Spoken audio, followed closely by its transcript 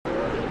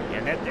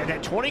And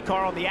that 20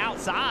 car on the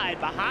outside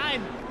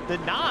behind the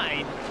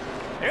 9.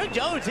 Erik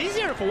Jones, he's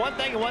here for one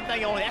thing and one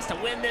thing only. That's to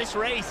win this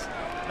race,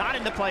 not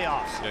in the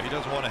playoffs. Yeah, he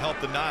doesn't want to help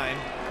the 9.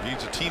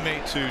 He's a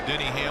teammate to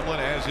Denny Hamlin,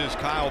 as is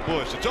Kyle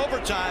Busch. It's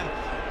overtime,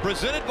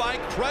 presented by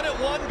Credit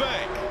One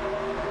Bank.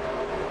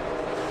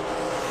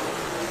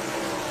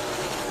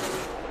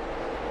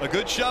 A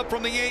good shove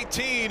from the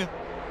 18.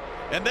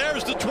 And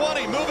there's the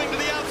 20 moving to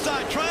the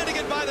outside, trying to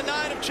get by the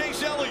 9 of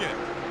Chase Elliott.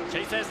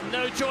 Chase has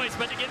no choice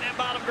but to get in that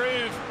bottom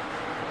groove.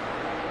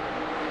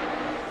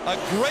 A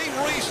great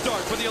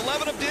restart for the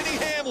 11 of Denny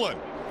Hamlin.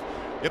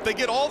 If they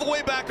get all the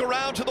way back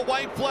around to the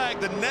white flag,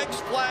 the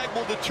next flag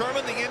will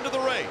determine the end of the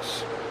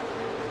race.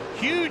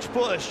 Huge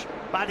push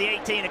by the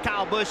 18 of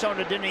Kyle Busch on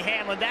to Denny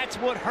Hamlin. That's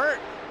what hurt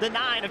the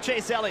 9 of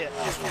Chase Elliott.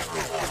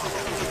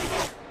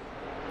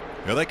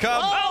 Here they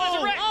come.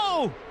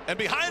 Oh! And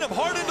behind him,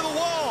 hard into the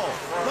wall.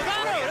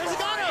 Logano, there's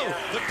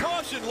Logano. The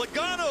caution,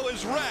 Logano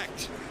is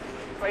wrecked.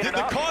 Did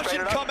the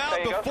caution come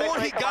out before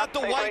he got the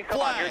white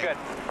flag?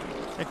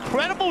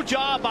 Incredible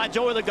job by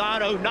Joey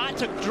Logano not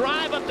to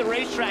drive up the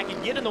racetrack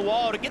and get in the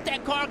wall to get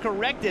that car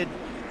corrected.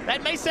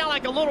 That may sound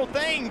like a little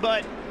thing,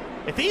 but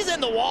if he's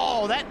in the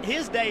wall,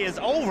 his day is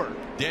over.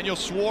 Daniel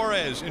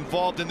Suarez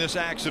involved in this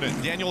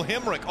accident. Daniel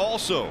Hemric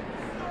also.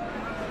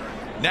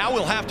 Now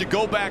we'll have to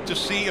go back to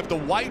see if the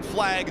white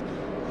flag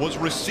was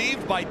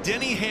received by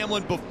Denny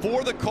Hamlin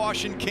before the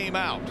caution came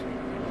out.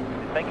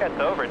 I think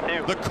that's over,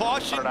 too. The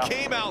caution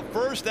came out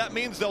first. That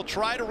means they'll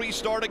try to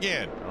restart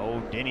again.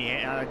 Oh,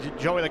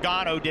 Joey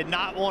Logano did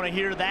not want to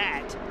hear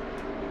that,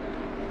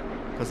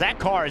 because that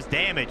car is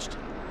damaged.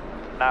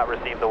 Not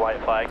received the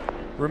white flag.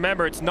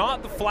 Remember, it's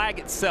not the flag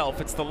itself,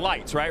 it's the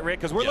lights, right, Rick?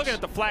 Because we're looking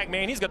at the flag,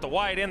 man. He's got the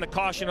white and the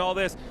caution, all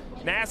this.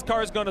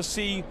 NASCAR is going to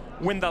see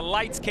when the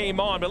lights came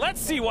on. But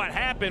let's see what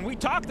happened. We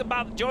talked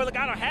about Joey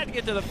Logano had to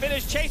get to the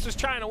finish. Chase was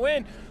trying to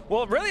win.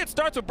 Well, really, it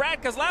starts with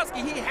Brad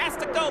Keselowski. He has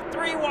to go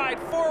 3 wide,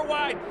 4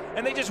 wide,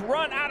 and they just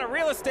run out of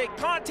real estate.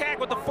 Contact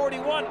with the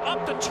 41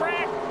 up the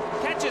track,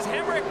 catches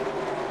Hemric.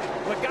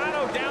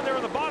 Logano down there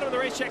on the bottom of the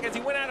racetrack as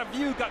he went out of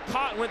view, got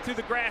caught and went through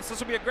the grass. This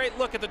will be a great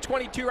look at the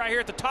 22 right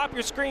here at the top of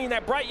your screen,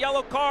 that bright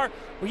yellow car.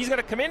 He's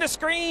going to come into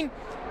screen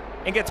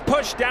and gets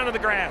pushed down to the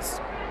grass.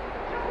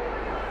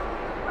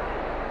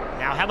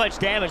 Now, how much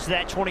damage does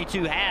that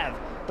 22 have?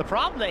 The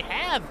problem they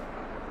have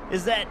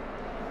is that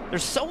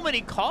there's so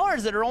many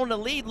cars that are on the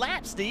lead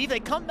lap, Steve. They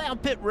come down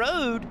pit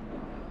road.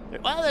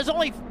 Well, there's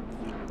only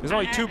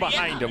 2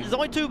 behind him. There's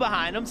only 2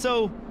 behind him,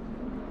 so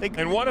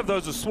and one of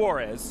those is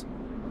Suarez.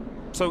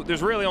 So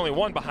there's really only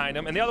 1 behind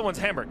him, and the other one's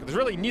Hemric. There's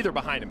really neither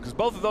behind him, because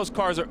both of those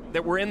cars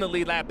that were in the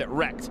lead lap that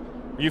wrecked.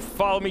 You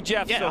follow me,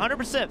 Jeff? Yeah,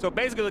 100%. So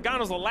basically,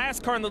 Logano's the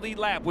last car in the lead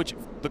lap, which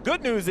the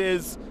good news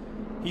is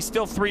he's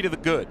still 3 to the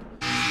good.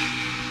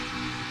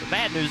 The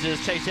bad news is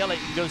Chase Elliott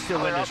can go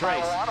still win this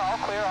race. All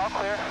clear, all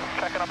clear.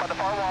 Checking up on the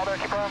far wall there.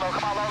 Keep going low.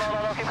 Come on,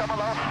 low. Keep coming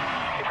low.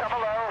 Keep coming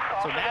low.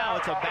 So now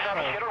it's a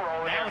battle.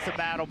 Now it's a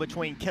battle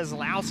between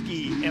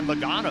Keselowski and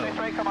Logano.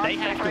 They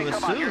have to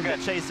assume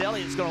that Chase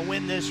Elliott's going to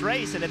win this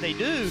race, and if they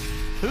do,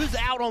 who's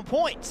out on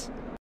points?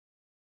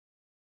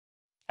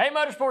 Hey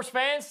Motorsports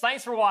fans,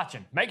 thanks for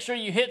watching. Make sure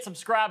you hit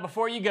subscribe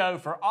before you go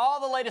for all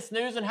the latest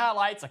news and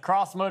highlights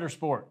across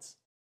motorsports.